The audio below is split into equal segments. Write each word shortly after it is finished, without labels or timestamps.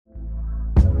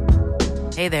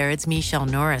Hey there, it's Michelle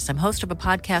Norris. I'm host of a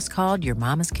podcast called Your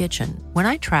Mama's Kitchen. When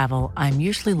I travel, I'm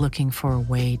usually looking for a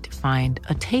way to find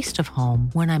a taste of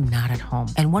home when I'm not at home.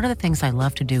 And one of the things I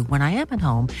love to do when I am at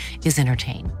home is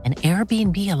entertain. And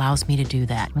Airbnb allows me to do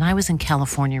that. When I was in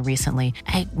California recently,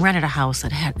 I rented a house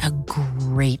that had a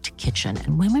great kitchen.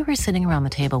 And when we were sitting around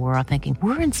the table, we were all thinking,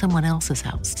 we're in someone else's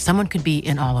house. Someone could be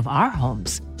in all of our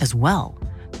homes as well.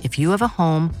 If you have a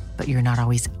home, but you're not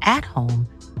always at home,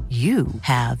 you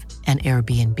have an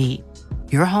Airbnb.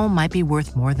 Your home might be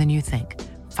worth more than you think.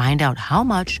 Find out how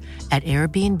much at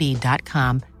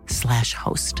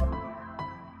airbnb.com/host.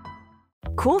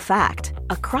 Cool fact,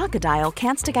 a crocodile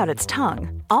can't stick out its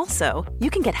tongue. Also, you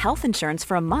can get health insurance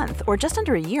for a month or just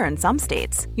under a year in some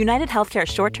states. United Healthcare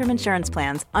short-term insurance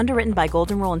plans, underwritten by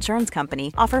Golden Rule Insurance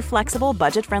Company, offer flexible,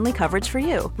 budget-friendly coverage for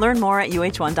you. Learn more at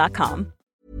uh1.com.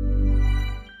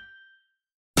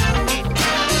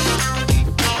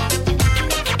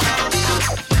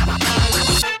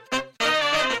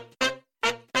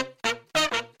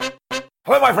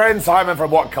 Hello my friends, Simon from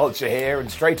What Culture here,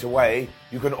 and straight away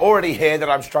you can already hear that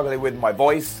I'm struggling with my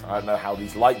voice. I don't know how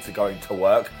these lights are going to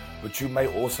work, but you may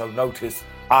also notice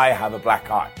I have a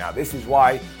black eye. Now this is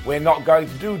why we're not going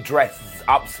to do dresses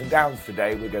ups and downs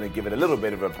today. We're going to give it a little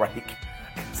bit of a break,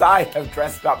 because I have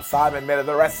dressed up Simon Miller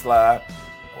the wrestler.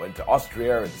 I went to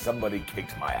Austria and somebody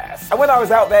kicked my ass. And when I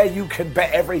was out there, you can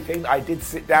bet everything I did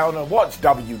sit down and watch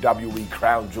WWE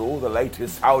Crown Jewel, the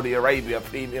latest Saudi Arabia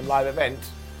premium live event.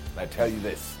 And I tell you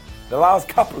this, the last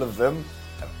couple of them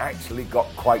have actually got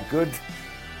quite good.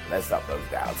 Let's up those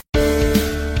downs.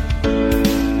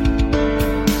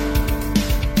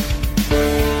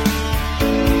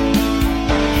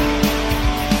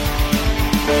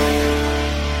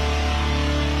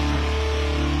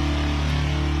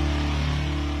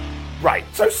 Right,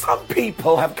 so some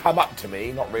people have come up to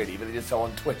me, not really, but they did so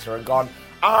on Twitter and gone,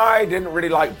 I didn't really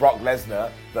like Brock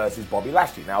Lesnar versus Bobby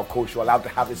Lashley. Now, of course, you're allowed to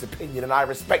have this opinion and I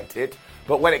respect it,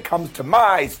 but when it comes to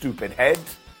my stupid head,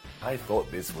 I thought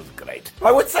this was great.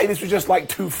 I would say this was just like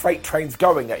two freight trains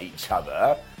going at each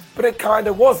other, but it kind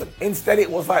of wasn't. Instead, it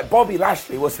was like Bobby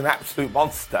Lashley was an absolute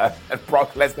monster and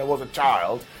Brock Lesnar was a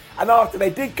child, and after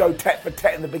they did go tet for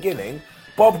tet in the beginning,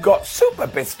 Bob got super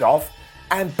pissed off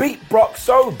and beat Brock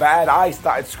so bad I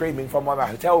started screaming from my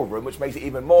hotel room, which makes it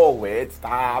even more weird.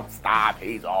 Stop,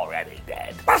 he's already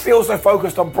dead. Lashley also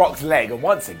focused on Brock's leg, and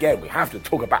once again, we have to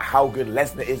talk about how good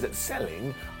Lesnar is at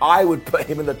selling. I would put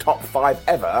him in the top 5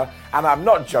 ever, and I'm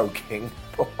not joking,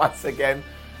 but once again,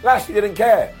 Lashley didn't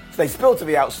care. So they spilled to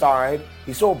the outside,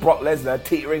 he saw Brock Lesnar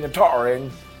teetering and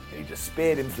tottering, and he just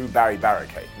speared him through Barry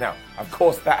Barricade. Now, of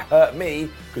course, that hurt me,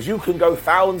 because you can go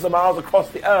thousands of miles across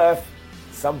the earth,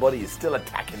 somebody is still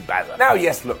attacking Bazza. Now,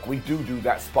 yes, look, we do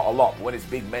that spot a lot, but when it's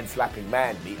big men slapping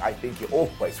man meat, I think it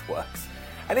always works.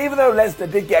 And even though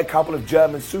Lesnar did get a couple of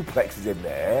German suplexes in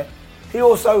there, he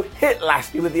also hit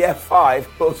Lashley with the F5,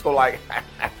 also like,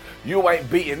 you ain't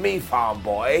beating me, farm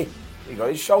boy. He got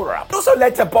his shoulder up. It also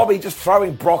led to Bobby just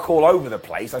throwing Brock all over the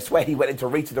place. I swear he went into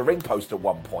reach of the ring post at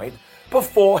one point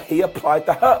before he applied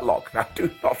the Hurt Lock. Now, do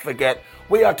not forget,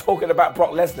 we are talking about Brock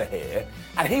Lesnar here,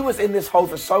 and he was in this hold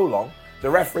for so long. The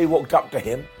referee walked up to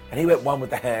him, and he went 1 with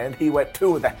the hand, he went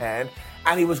 2 with the hand,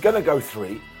 and he was going to go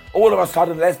 3. All of a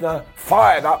sudden, Lesnar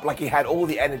fired up like he had all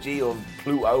the energy of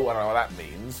Pluto, I don't know what that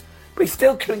means, but he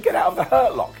still couldn't get out of the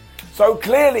Hurt Lock. So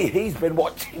clearly, he's been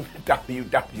watching the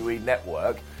WWE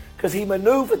Network, because he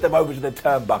maneuvered them over to the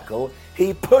turnbuckle,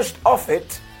 he pushed off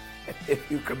it,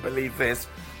 if you can believe this,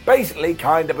 basically,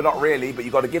 kind of, but not really, but you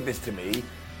got to give this to me,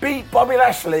 beat Bobby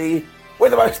Lashley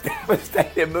with the most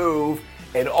devastating move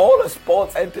in all of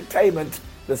sports entertainment,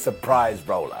 the surprise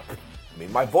roll-up. I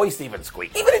mean, my voice even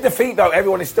squeaked. Even in defeat, though,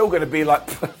 everyone is still going to be like,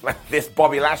 this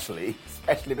Bobby Lashley,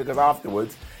 especially because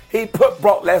afterwards, he put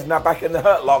Brock Lesnar back in the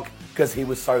Hurt Lock because he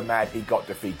was so mad he got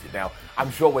defeated. Now,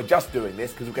 I'm sure we're just doing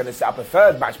this because we're going to set up a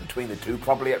third match between the two,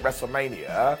 probably at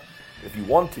WrestleMania. If you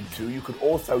wanted to, you could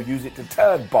also use it to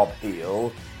turn Bob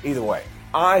heel. Either way,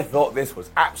 I thought this was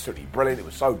absolutely brilliant. It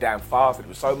was so damn fast. It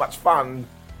was so much fun.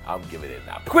 I'm giving it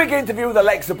that. Quick interview with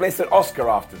Alexa Bliss and Oscar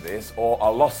after this, or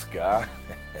Aloska.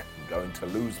 I'm going to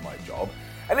lose my job.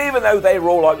 And even though they were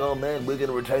all like, oh man, we're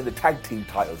going to retain the tag team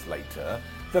titles later,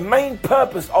 the main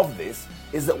purpose of this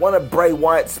is that one of Bray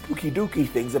Wyatt's spooky dooky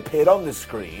things appeared on the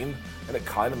screen, and it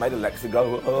kind of made Alexa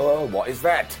go, oh, what is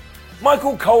that?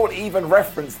 Michael Cole even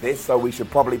referenced this, so we should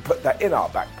probably put that in our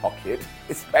back pocket,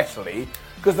 especially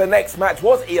because the next match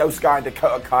was Io Sky and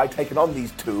Dakota Kai taking on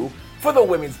these two for the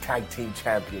Women's Tag Team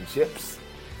Championships,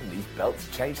 and these belts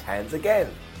changed hands again.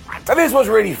 And this was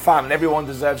really fun, and everyone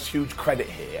deserves huge credit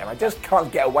here, and I just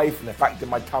can't get away from the fact in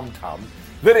my tum-tum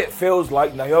that it feels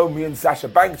like Naomi and Sasha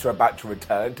Banks are about to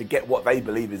return to get what they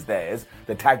believe is theirs,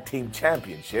 the tag team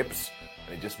championships.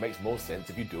 And it just makes more sense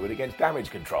if you do it against Damage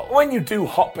Control. When you do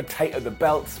hot potato the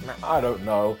belts, man, I don't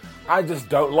know. I just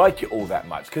don't like it all that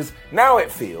much, because now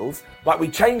it feels like we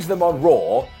changed them on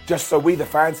Raw just so we the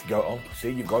fans can go, oh, see,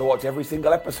 you've got to watch every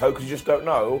single episode because you just don't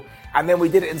know. And then we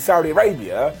did it in Saudi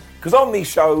Arabia, because on these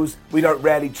shows, we don't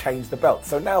rarely change the belts.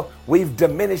 So now we've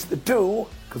diminished the two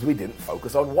because we didn't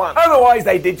focus on one. Otherwise,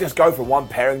 they did just go from one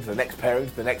pairing to the next pairing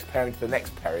to the next pairing to the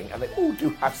next pairing, and they all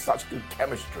do have such good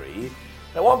chemistry.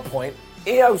 At one point,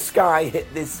 Io Sky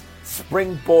hit this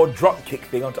springboard dropkick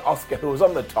thing onto Asuka, who was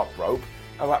on the top rope.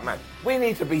 I was like, man, we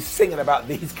need to be singing about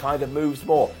these kind of moves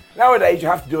more. Nowadays, you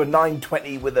have to do a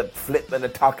 920 with a flip and a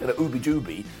tuck and a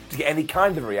ooby-dooby to get any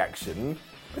kind of reaction.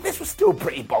 But this was still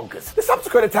pretty bonkers. The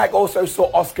subsequent attack also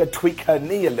saw Asuka tweak her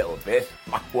knee a little bit.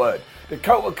 My word.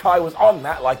 Dakota Kai was on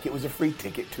that like it was a free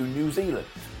ticket to New Zealand.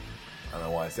 I don't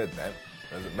know why I said that.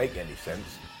 It doesn't make any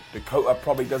sense. Dakota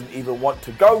probably doesn't even want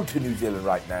to go to New Zealand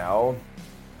right now.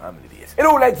 I'm an idiot. It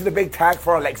all led to the big tag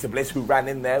for Alexa Bliss, who ran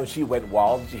in there and she went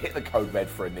wild. She hit the code red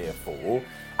for a near fall.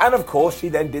 And of course, she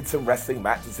then did some wrestling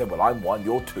match and said, well, I'm 1,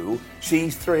 you're 2,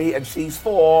 she's 3, and she's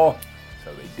 4.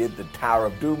 So they did the Tower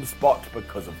of Doom spot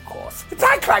because, of course. The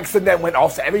tag klaxon then went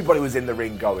off, so everybody was in the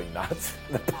ring going nuts.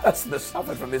 The person that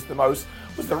suffered from this the most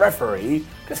was the referee,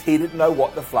 because he didn't know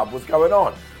what the flub was going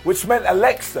on, which meant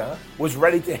Alexa was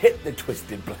ready to hit the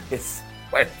Twisted Bliss.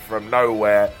 Went from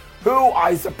nowhere. Who,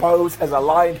 I suppose, has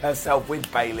aligned herself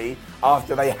with Bayley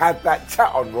after they had that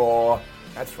chat on Raw.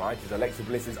 That's right, it's Alexa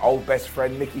Bliss's old best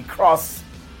friend, Nikki Cross.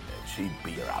 She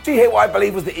beat her up. She hit what I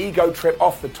believe was the ego trip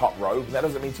off the top rope, and that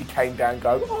doesn't mean she came down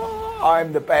going, oh,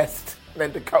 I'm the best. And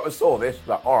then Dakota saw this,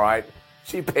 like, all right.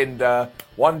 She pinned her.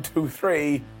 1, 2,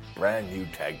 3. Brand new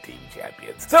tag team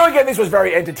champions. So again, this was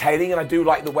very entertaining, and I do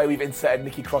like the way we've inserted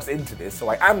Nikki Cross into this, so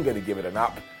I am going to give it an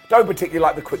up. Don't particularly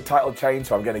like the quick title change,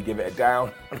 so I'm going to give it a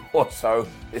down. And also,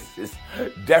 this is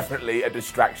definitely a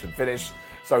distraction finish.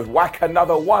 So whack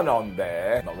another 1 on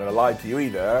there. Not going to lie to you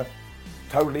either.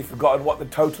 Totally forgotten what the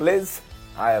total is.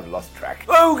 I have lost track.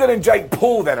 Logan and Jake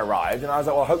Paul then arrived, and I was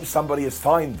like, well, I hope somebody has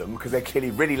signed them, because they're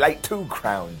clearly really late to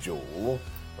Crown Jewel.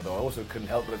 Although I also couldn't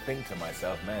help but think to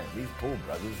myself, man, these Paul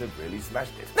brothers have really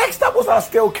smashed it. Next up was our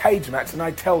steel cage match, and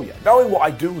I tell you, knowing what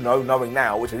I do know, knowing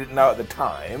now, which I didn't know at the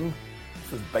time,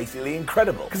 this was basically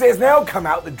incredible. Because it has now come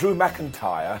out that Drew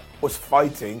McIntyre was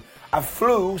fighting a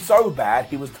flu so bad,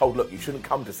 he was told, look, you shouldn't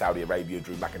come to Saudi Arabia,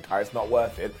 Drew McIntyre, it's not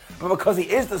worth it. But because he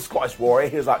is the Scottish Warrior,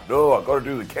 he was like, no, I've got to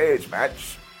do the cage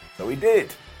match. So he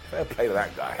did. Fair play to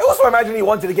that guy. I also imagine he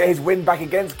wanted to get his win back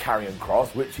against Karrion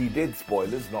Kross, which he did.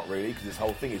 Spoilers, not really, because this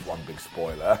whole thing is one big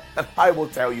spoiler. And I will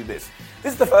tell you this.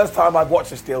 This is the first time I've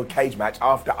watched a steel cage match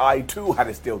after I too had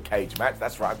a steel cage match.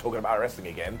 That's right, I'm talking about wrestling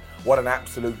again. What an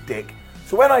absolute dick.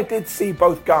 So when I did see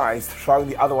both guys throwing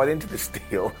the other one into the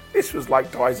steel, this was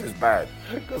like twice as bad.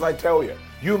 Because I tell you,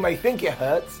 you may think it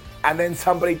hurts, and then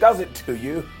somebody does it to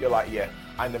you, you're like, yeah,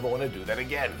 I never want to do that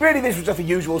again. Really, this was just the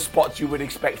usual spots you would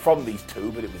expect from these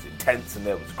two, but it was intense, and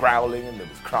there was growling, and there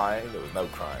was crying, there was no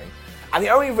crying. And the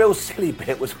only real silly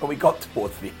bit was when we got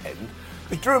towards the end,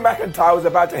 because Drew McIntyre was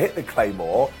about to hit the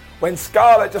Claymore, when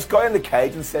Scarlett just got in the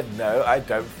cage and said, no, I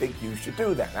don't think you should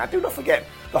do that. Now, do not forget,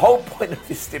 the whole point of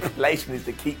this stipulation is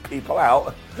to keep people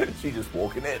out. She's just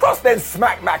walking in. Cross then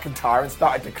smacked McIntyre and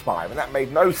started to climb, and that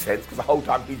made no sense, because the whole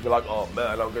time he'd be like, oh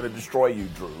man, I'm going to destroy you,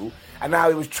 Drew. And now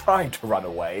he was trying to run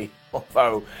away,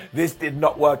 although this did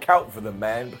not work out for the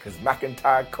man, because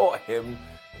McIntyre caught him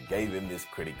and gave him this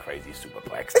pretty crazy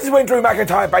superplex. This is when Drew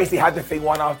McIntyre basically had the thing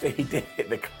won after he did hit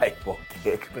the Claymore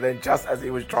kick, but then just as he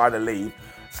was trying to leave,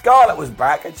 Scarlett was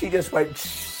back, and she just went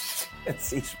shh, and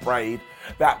she sprayed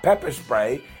that pepper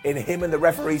spray in him and the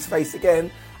referee's face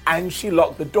again, and she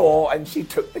locked the door and she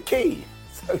took the key.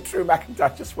 So Drew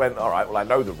McIntyre just went, all right, well, I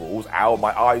know the rules. Ow,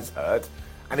 my eyes hurt.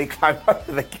 And he climbed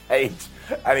over the cage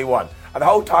and he won. And the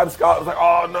whole time Scarlett was like,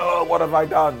 oh no, what have I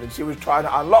done? And she was trying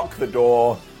to unlock the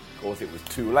door. Of course, it was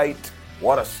too late.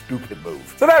 What a stupid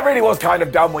move. So that really was kind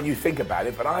of dumb when you think about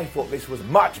it, but I thought this was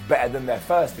much better than their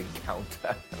first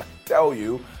encounter. And I tell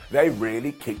you, they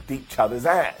really kicked each other's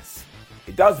ass.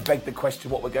 It does beg the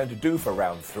question what we're going to do for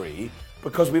round 3,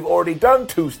 because we've already done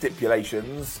 2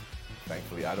 stipulations.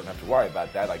 Thankfully, I don't have to worry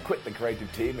about that. I quit the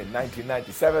creative team in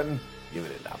 1997. Give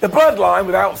it enough. The Bloodline,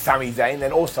 without Sami Zayn,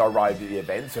 then also arrived at the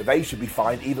event, so they should be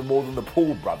fined even more than the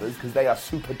Paul brothers, because they are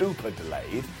super duper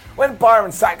delayed. When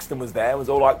Byron Saxton was there, was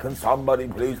all like, can somebody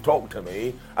please talk to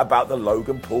me about the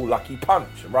Logan Paul Lucky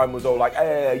Punch? And Ryan was all like,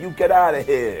 hey, you get out of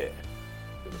here.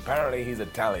 But apparently he's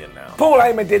Italian now. Paul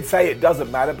Heyman did say it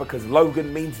doesn't matter because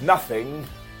Logan means nothing.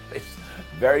 This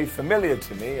very familiar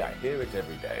to me. I hear it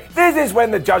every day. This is when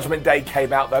the Judgment Day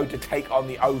came out, though, to take on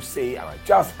the OC, and I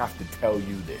just have to tell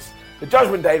you this. The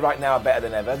Judgment Day right now are better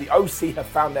than ever. The OC have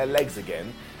found their legs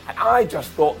again, and I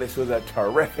just thought this was a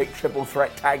terrific triple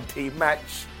threat tag team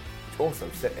match, which also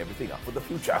set everything up for the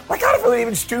future. I kind of feel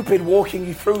even stupid walking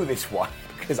you through this one,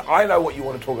 because I know what you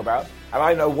want to talk about, and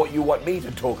I know what you want me to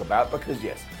talk about, because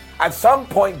yes, at some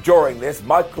point during this,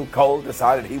 Michael Cole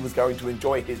decided he was going to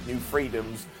enjoy his new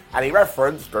freedoms, and he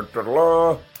referenced the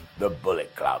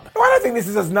Bullet Club. Now, I don't think this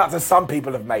is as nuts as some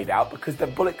people have made out, because the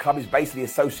Bullet Club is basically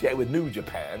associated with New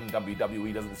Japan.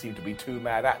 WWE doesn't seem to be too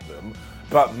mad at them.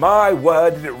 But my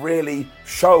word, did it really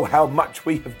show how much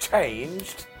we have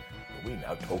changed. We're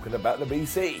now talking about the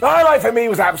BC. The highlight for me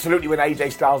was absolutely when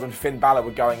AJ Styles and Finn Balor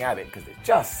were going at it, because there's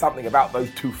just something about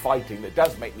those two fighting that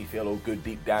does make me feel all good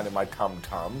deep down in my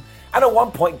tum-tum. And at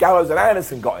one point, Gallows and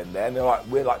Anderson got in there, and they're like,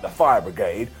 we're like the fire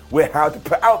brigade. We're how to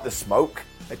put out the smoke.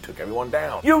 They took everyone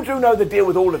down. You do know the deal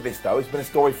with all of this, though. It's been a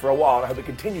story for a while, and I hope it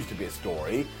continues to be a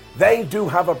story. They do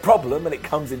have a problem, and it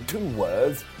comes in 2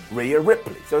 words, Rhea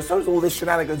Ripley. So as soon as all this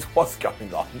shenanigans was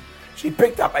going on, she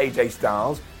picked up AJ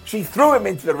Styles, she threw him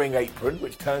into the ring apron,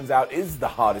 which turns out is the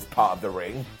hardest part of the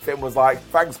ring. Finn was like,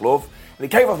 thanks, love. And he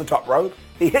came off the top rope,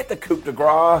 he hit the coup de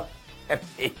grace, and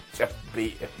he just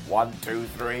beat him. 1, 2,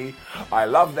 3. I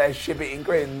love their shit-eating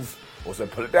grins. Also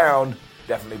put it down.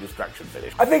 Definitely distraction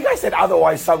finish. I think I said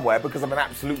otherwise somewhere because I'm an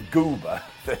absolute goober.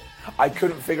 I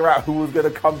couldn't figure out who was going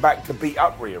to come back to beat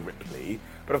up Rhea Ripley.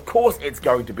 But of course it's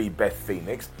going to be Beth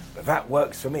Phoenix. But that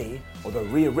works for me. Although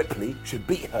Rhea Ripley should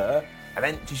beat her, and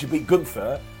then she should beat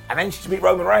Gunther, and then she should beat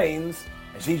Roman Reigns,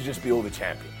 and she should just be all the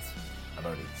champions. I'm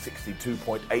only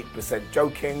 62.8%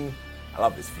 joking. I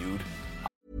love this feud.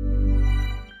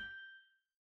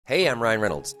 Hey, I'm Ryan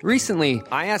Reynolds. Recently,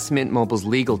 I asked Mint Mobile's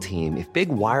legal team if big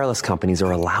wireless companies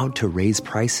are allowed to raise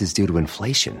prices due to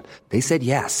inflation. They said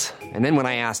yes. And then when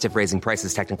I asked if raising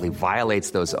prices technically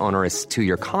violates those onerous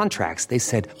 2-year contracts, they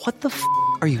said, what the f***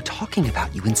 are you talking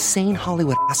about, you insane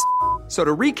Hollywood ass f- So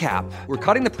to recap, we're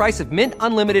cutting the price of Mint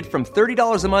Unlimited from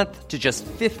 $30 a month to just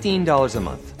 $15 a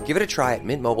month. Give it a try at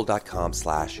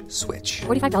mintmobile.com/switch.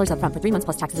 $45 up front for 3 months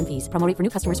plus taxes and fees. Promo rate for new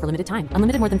customers for limited time.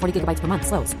 Unlimited more than 40 gigabytes per month.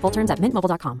 Slows full terms at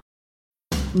mintmobile.com.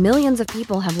 Millions of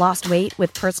people have lost weight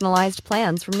with personalized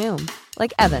plans from Noom.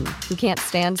 Like Evan, who can't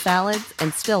stand salads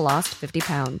and still lost 50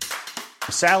 pounds.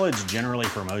 Salads generally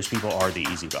for most people are the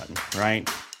easy button, right?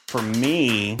 For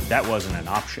me, that wasn't an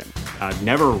option. I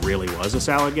never really was a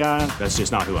salad guy. That's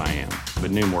just not who I am.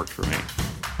 But Noom worked for me.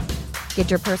 Get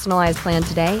your personalized plan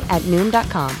today at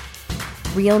Noom.com.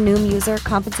 Real Noom user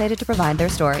compensated to provide their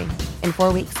story. In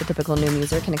 4 weeks, the typical Noom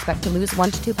user can expect to lose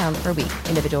 1 to 2 pounds per week.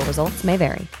 Individual results may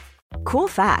vary. Cool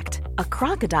fact, a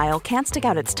crocodile can't stick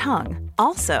out its tongue.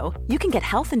 Also, you can get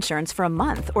health insurance for a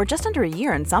month or just under a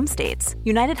year in some states.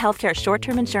 United Healthcare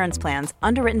short-term insurance plans,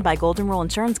 underwritten by Golden Rule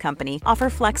Insurance Company, offer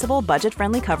flexible,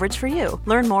 budget-friendly coverage for you.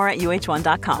 Learn more at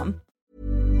uh1.com.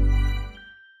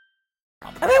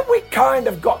 And then we kind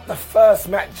of got the first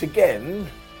match again.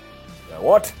 You know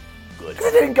what? Good.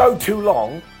 Because it didn't go too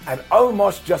long, and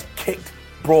Omos just kicked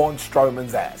Braun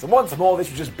Strowman's ass. And once more, this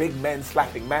was just big men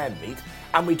slapping man meat.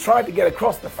 And we tried to get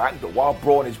across the fact that while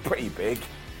Braun is pretty big,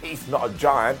 he's not a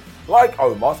giant like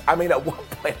Omos. I mean, at one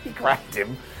point he grabbed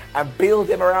him and peeled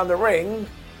him around the ring.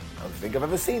 I don't think I've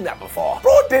ever seen that before.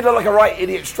 Braun did look like a right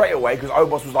idiot straight away because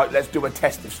Omos was like, let's do a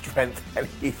test of strength, and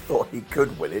he thought he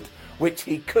could win it, which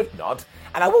he could not.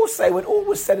 And I will say, when all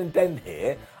was said and done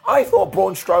here, I thought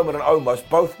Braun Strowman and Omos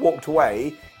both walked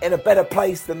away in a better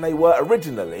place than they were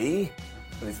originally.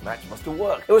 This match must have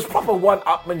worked. It was proper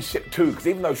one-upmanship too, because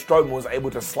even though Strowman was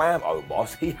able to slam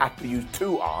Omos, he had to use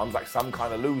 2 arms like some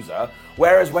kind of loser,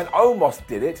 whereas when Omos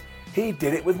did it, he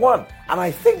did it with 1. And I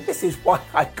think this is why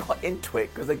I got into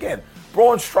it, because again,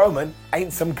 Braun Strowman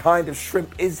ain't some kind of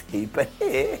shrimp, is he? But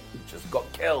here, he just got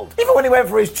killed. Even when he went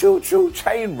for his choo-choo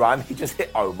chain run, he just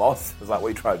hit Omos. It was like, what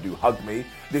are you trying to do, hug me?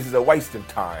 This is a waste of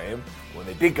time. When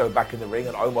they did go back in the ring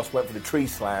and Omos went for the tree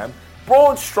slam,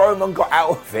 Braun Strowman got out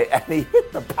of it and he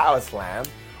hit the power slam,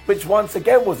 which once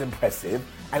again was impressive.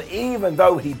 And even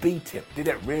though he beat him, did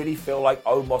it really feel like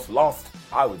Omos lost?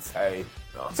 I would say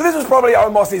no. So this was probably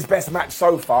Omos' best match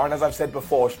so far, and as I've said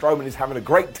before, Strowman is having a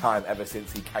great time ever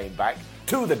since he came back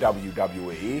to the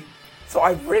WWE. So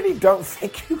I really don't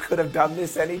think you could have done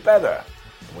this any better.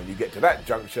 And when you get to that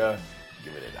juncture,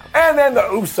 give it enough. And then the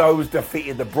Usos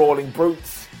defeated the Brawling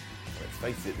Brutes.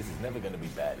 Face it, this is never going to be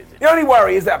bad, is it? The only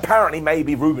worry is that apparently,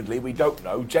 maybe rumoredly, we don't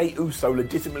know, Jey Uso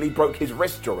legitimately broke his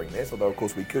wrist during this, although of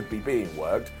course we could be being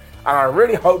worked. And I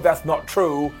really hope that's not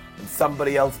true and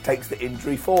somebody else takes the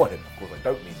injury for him. Of course, I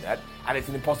don't mean that. and it's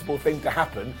an impossible thing to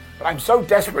happen, but I'm so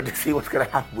desperate to see what's going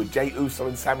to happen with Jey Uso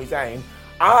and Sami Zayn,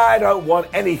 I don't want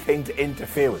anything to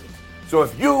interfere with it. So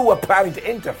if you were planning to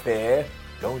interfere,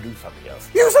 go and do something else.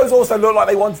 The Usos also looked like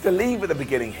they wanted to leave at the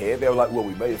beginning here. They were like, well,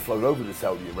 we may have flown over to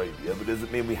Saudi Arabia, but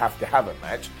doesn't mean we have to have a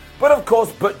match. But of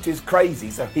course, Butch is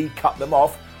crazy, so he cut them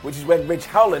off, which is when Ridge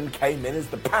Holland came in as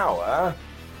the power.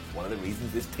 It's one of the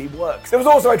reasons this team works. There was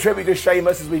also a tribute to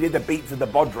Sheamus as we did the Beats of the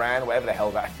Bodran, whatever the hell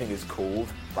that thing is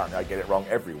called. Apparently I get it wrong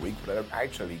every week, but I don't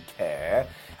actually care.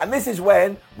 And this is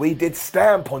when we did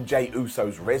stamp on Jey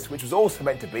Uso's wrist, which was also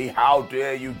meant to be, how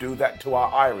dare you do that to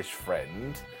our Irish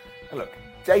friend. And look,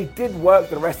 Jey did work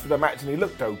the rest of the match and he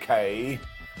looked okay.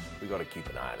 We got to keep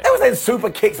an eye on it. There was then super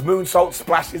kicks, moonsault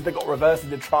splashes that got reversed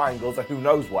into triangles and who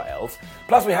knows what else.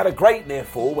 Plus we had a great near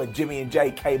fall when Jimmy and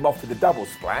Jey came off to the double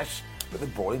splash, but the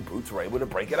Brawling Brutes were able to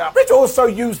break it up. Rich also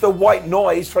used the white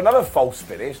noise for another false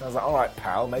finish. And I was like, all right,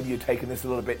 pal, maybe you're taking this a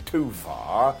little bit too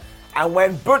far. And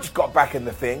when Butch got back in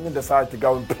the thing and decided to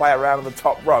go and play around on the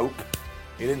top rope,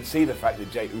 he didn't see the fact that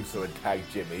Jey Uso had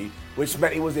tagged Jimmy, which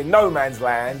meant he was in no man's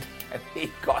land, and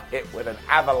he got hit with an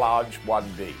avalanche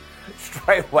 1D.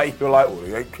 Straight away, you're like, well,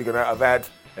 he ain't kicking out of that.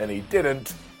 And he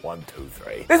didn't. 1, 2,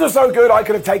 3. This was so good, I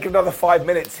could have taken another 5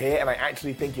 minutes here, and I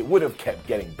actually think it would have kept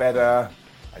getting better.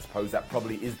 I suppose that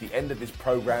probably is the end of this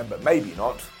program, but maybe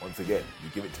not. Once again, you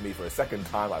give it to me for a second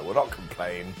time, I will not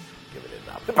complain. Give it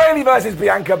enough. The Bayley versus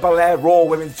Bianca Belair Raw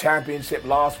Women's Championship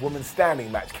last woman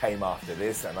standing match came after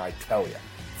this, and I tell you,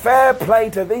 fair play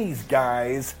to these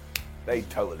guys. They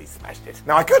totally smashed it.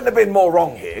 Now, I couldn't have been more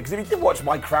wrong here, because if you did watch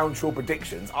my Crown Jewel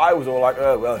predictions, I was all like,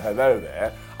 oh, well, hello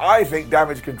there. I think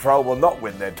Damage Control will not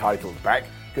win their titles back,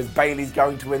 because Bayley's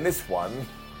going to win this one.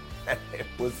 And it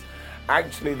was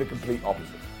actually the complete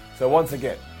opposite. So once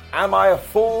again, am I a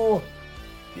fool?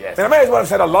 Yes. And I may as well have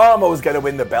said Alama was going to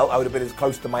win the belt. I would have been as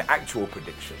close to my actual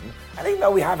prediction. And even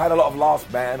though we have had a lot of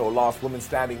last man or last woman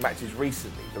standing matches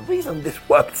recently, the reason this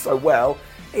worked so well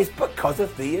is because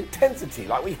of the intensity.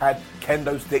 Like we had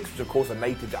kendo sticks, which of course are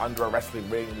native to under a wrestling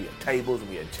ring, and we had tables and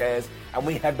we had chairs, and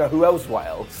we had the who else what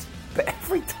else. But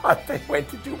every time they went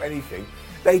to do anything,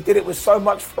 they did it with so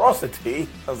much ferocity.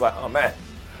 I was like, oh man,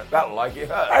 that'll like it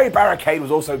hurt. Harry Barricade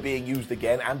was also being used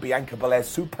again, and Bianca Belair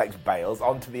suplex Bales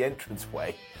onto the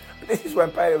entranceway. But this is when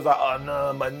Bayley was like, oh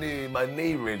no, my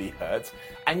knee really hurts.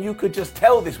 And you could just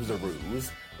tell this was a ruse,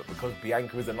 but because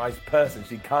Bianca is a nice person,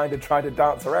 she kind of tried to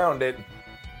dance around it.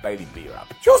 Bayley beat her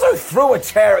up. She also threw a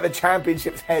chair at the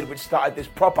championship's head, which started this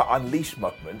proper unleash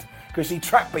moment, because she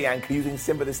trapped Bianca using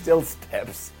Simba the Still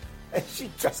steps. And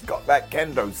she just got that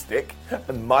kendo stick,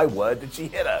 and my word, did she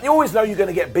hit her. You always know you're going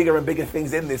to get bigger and bigger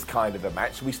things in this kind of a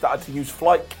match, so we started to use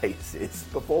flight cases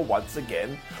before once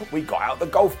again we got out the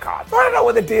golf cart. I don't know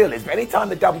what the deal is, but anytime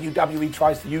the WWE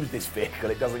tries to use this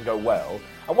vehicle, it doesn't go well.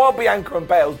 And while Bianca and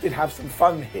Bales did have some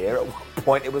fun here, at one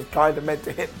point it was kind of meant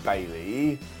to hit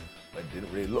Bayley. But it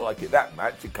didn't really look like it that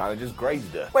match, it kind of just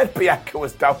grazed her. When Bianca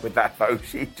was done with that though,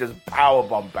 she just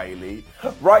powerbombed Bayley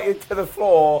right into the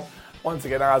floor. Once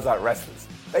again, I was like, wrestlers,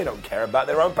 they don't care about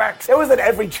their own backs. It was in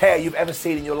every chair you've ever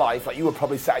seen in your life. Like, you were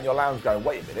probably sat in your lounge going,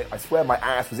 wait a minute, I swear my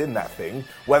ass was in that thing.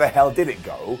 Where the hell did it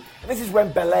go? And this is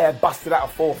when Belair busted out a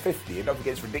 450. And don't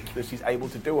forget, it's ridiculous she's able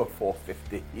to do a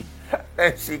 450.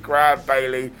 And she grabbed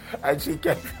Bayley and she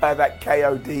gave her that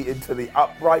KOD into the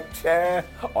upright chair.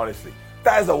 Honestly,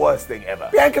 that is the worst thing ever.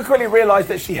 Bianca quickly realised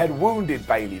that she had wounded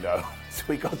Bayley, though. So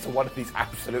we got to one of these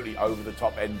absolutely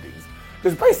over-the-top endings.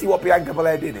 Because basically what Bianca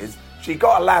Belair did is, she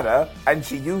got a ladder and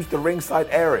she used the ringside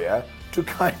area to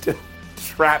kind of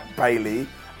trap Bayley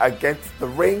against the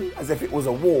ring as if it was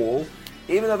a wall,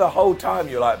 even though the whole time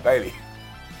you're like, Bayley,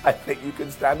 I think you can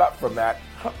stand up from that.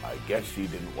 I guess she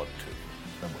didn't want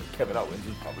to. And with Kevin Owens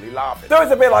is probably laughing. So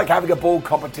it's a bit like having a ball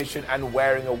competition and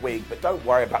wearing a wig, but don't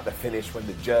worry about the finish when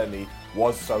the journey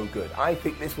was so good. I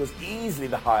think this was easily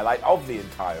the highlight of the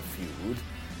entire feud.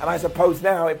 And I suppose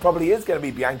now it probably is going to be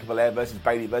Bianca Belair versus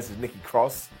Bayley versus Nikki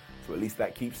Cross. So at least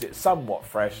that keeps it somewhat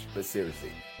fresh. But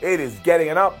seriously, it is getting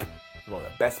it up. It's one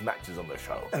of the best matches on the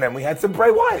show. And then we had some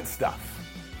Bray Wyatt stuff.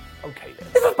 Okay then.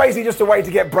 This was basically just a way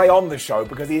to get Bray on the show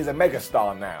because he is a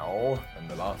megastar now. And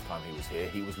the last time he was here,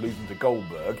 he was losing to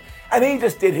Goldberg. And he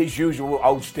just did his usual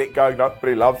old shtick going,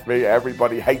 nobody loves me,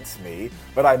 everybody hates me.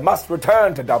 But I must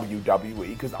return to WWE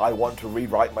because I want to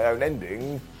rewrite my own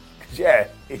ending. Yeah,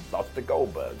 he lost to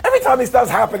Goldberg. Every time this does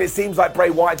happen, it seems like Bray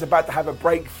Wyatt's about to have a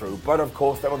breakthrough. But of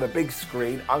course, then on the big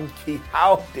screen, Unky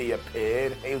Howdy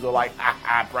appeared. He was all like,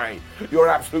 ha, Bray, you're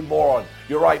an absolute moron.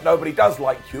 You're right, nobody does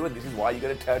like you, and this is why you're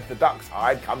going to turn to the dark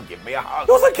side. Come give me a hug.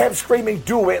 He also kept screaming,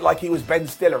 do it, like he was Ben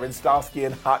Stiller in Starsky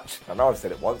and Hutch. I know I've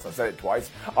said it once, I've said it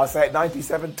twice. I'll say it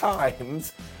 97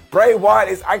 times. Bray Wyatt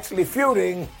is actually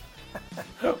feuding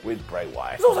with Bray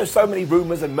Wyatt. There's also so many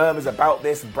rumours and murmurs about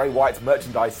this, and Bray Wyatt's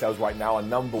merchandise sales right now are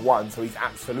 #1, so he's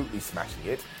absolutely smashing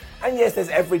it. And yes, there's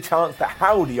every chance that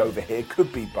Howdy over here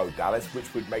could be Bo Dallas,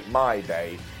 which would make my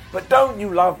day. But don't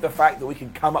you love the fact that we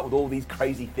can come up with all these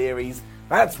crazy theories?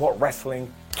 That's what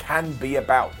wrestling can be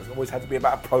about. It doesn't always have to be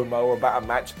about a promo or about a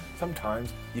match.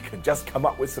 Sometimes you can just come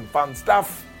up with some fun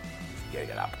stuff. Just getting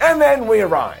it up. And then we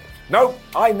arrived. Nope,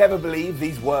 I never believed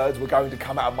these words were going to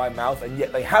come out of my mouth, and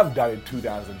yet they have done in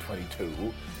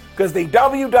 2022, because the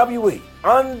WWE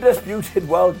Undisputed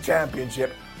World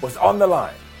Championship was on the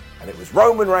line, and it was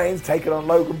Roman Reigns taking on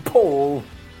Logan Paul,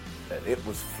 and it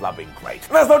was flubbing great.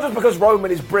 And that's not just because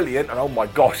Roman is brilliant, and oh my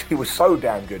gosh, he was so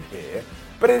damn good here,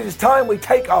 but it is time we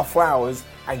take our flowers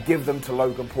and give them to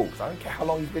Logan Paul, because I don't care how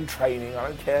long he's been training, I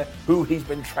don't care who he's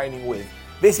been training with.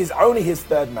 This is only his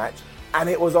third match, and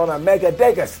it was on a Mega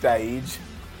Dega stage.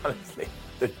 Honestly,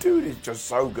 the dude is just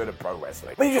so good at pro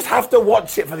wrestling. But you just have to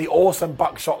watch it for the awesome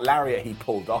buckshot lariat he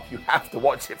pulled off. You have to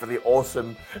watch it for the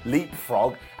awesome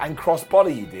leapfrog and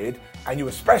crossbody he did. And you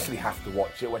especially have to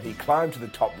watch it when he climbed to the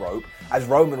top rope as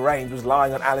Roman Reigns was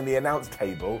lying on Alan the announce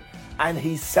table, and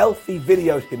he selfie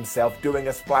videoed himself doing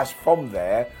a splash from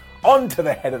there onto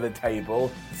the head of the table.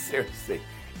 Seriously,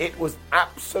 it was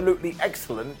absolutely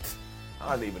excellent.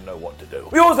 I don't even know what to do.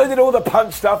 We also did all the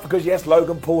punch stuff because, yes,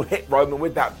 Logan Paul hit Roman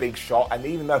with that big shot, and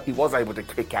even though he was able to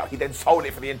kick out, he then sold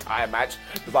it for the entire match,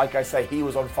 because like I say, he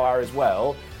was on fire as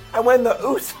well. And when the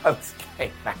Usos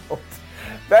came out,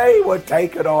 they were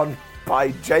taken on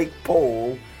by Jake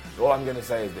Paul. All I'm going to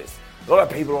say is this. A lot of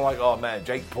people are like, oh man,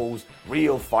 Jake Paul's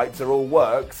real fights are all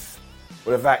works.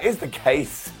 Well, if that is the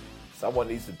case, someone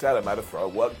needs to tell him how to throw a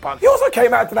work punch. He also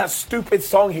came out to that stupid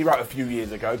song he wrote a few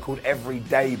years ago called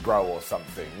Everyday Bro or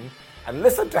something. And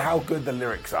listen to how good the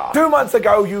lyrics are. 2 months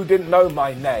ago you didn't know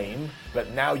my name,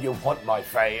 but now you want my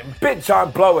fame. Bitch, I'm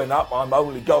blowing up, I'm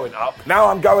only going up. Now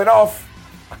I'm going off,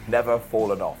 I've never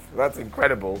fallen off. That's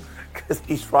incredible, because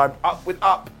he's rhymed up with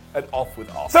up and off with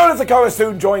off. Solo Sikoa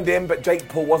soon joined in, but Jake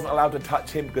Paul wasn't allowed to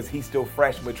touch him because he's still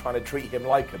fresh and we're trying to treat him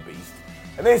like a beast.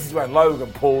 And this is when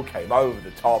Logan Paul came over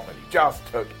the top and he just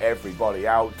took everybody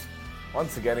out.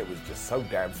 Once again, it was just so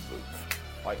damn smooth.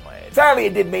 Like my head. Sadly,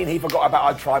 it did mean he forgot about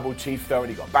our tribal chief though, and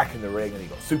he got back in the ring and he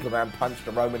got Superman punched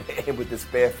and Roman hit him with the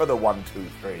spear for the 1, 2,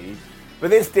 3.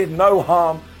 But this did no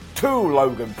harm to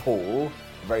Logan Paul.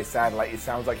 Very sad, like it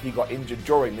sounds like he got injured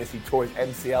during this. He tore his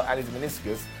MCL and his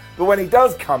meniscus. But when he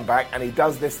does come back and he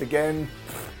does this again,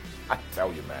 I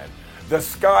tell you, man, the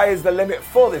sky is the limit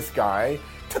for this guy,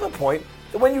 to the point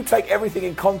that when you take everything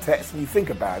in context and you think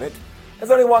about it, there's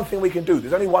only one thing we can do.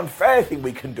 There's only one fair thing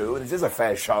we can do, and this is a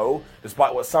fair show,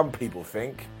 despite what some people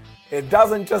think. It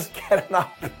doesn't just get an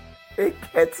up, it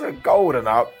gets a golden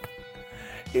up.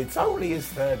 It's only his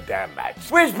third damn match.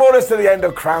 Which brought us to the end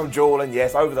of Crown Jewel, and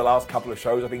yes, over the last couple of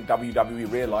shows, I think WWE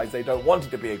realised they don't want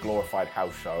it to be a glorified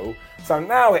house show. So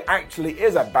now it actually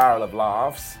is a barrel of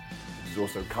laughs, which is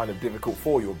also kind of difficult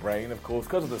for your brain, of course,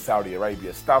 because of the Saudi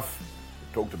Arabia stuff.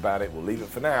 Talked about it, we'll leave it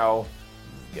for now.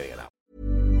 Getting it up.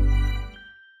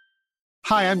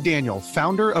 Hi, I'm Daniel,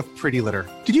 founder of Pretty Litter.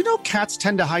 Did you know cats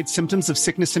tend to hide symptoms of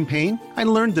sickness and pain? I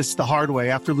learned this the hard way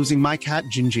after losing my cat,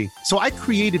 Gingy. So I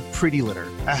created Pretty Litter,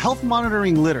 a health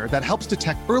monitoring litter that helps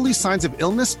detect early signs of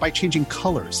illness by changing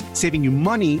colors, saving you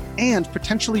money and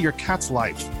potentially your cat's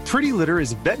life. Pretty Litter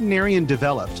is veterinarian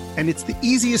developed, and it's the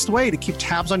easiest way to keep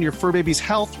tabs on your fur baby's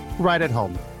health right at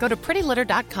home. Go to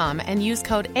prettylitter.com and use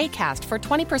code ACAST for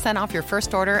 20% off your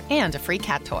first order and a free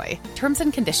cat toy. Terms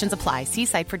and conditions apply. See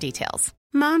site for details.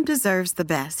 Mom deserves the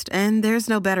best, and there's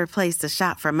no better place to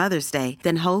shop for Mother's Day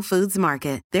than Whole Foods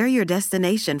Market. They're your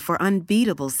destination for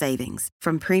unbeatable savings,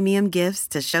 from premium gifts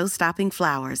to show-stopping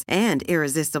flowers and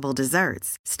irresistible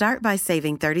desserts. Start by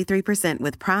saving 33%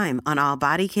 with Prime on all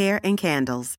body care and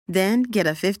candles. Then get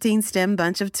a 15-stem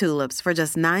bunch of tulips for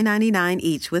just $9.99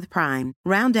 each with Prime.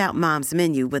 Round out Mom's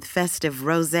menu with festive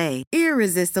rosé,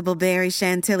 irresistible berry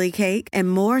chantilly cake,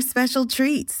 and more special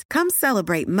treats. Come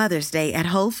celebrate Mother's Day at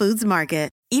Whole Foods Market.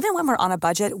 Even when we're on a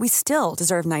budget, we still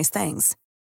deserve nice things.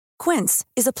 Quince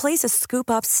is a place to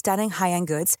scoop up stunning high-end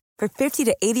goods for 50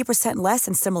 to 80% less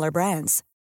than similar brands.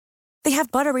 They have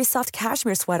buttery soft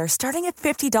cashmere sweaters starting at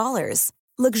 $50,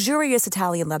 luxurious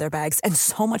Italian leather bags, and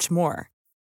so much more.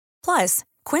 Plus,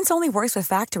 Quince only works with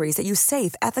factories that use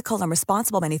safe, ethical, and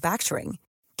responsible manufacturing.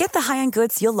 Get the high-end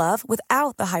goods you'll love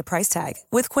without the high price tag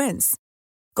with Quince.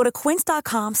 Go to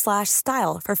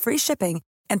quince.com/style for free shipping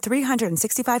and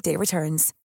 365-day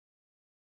returns.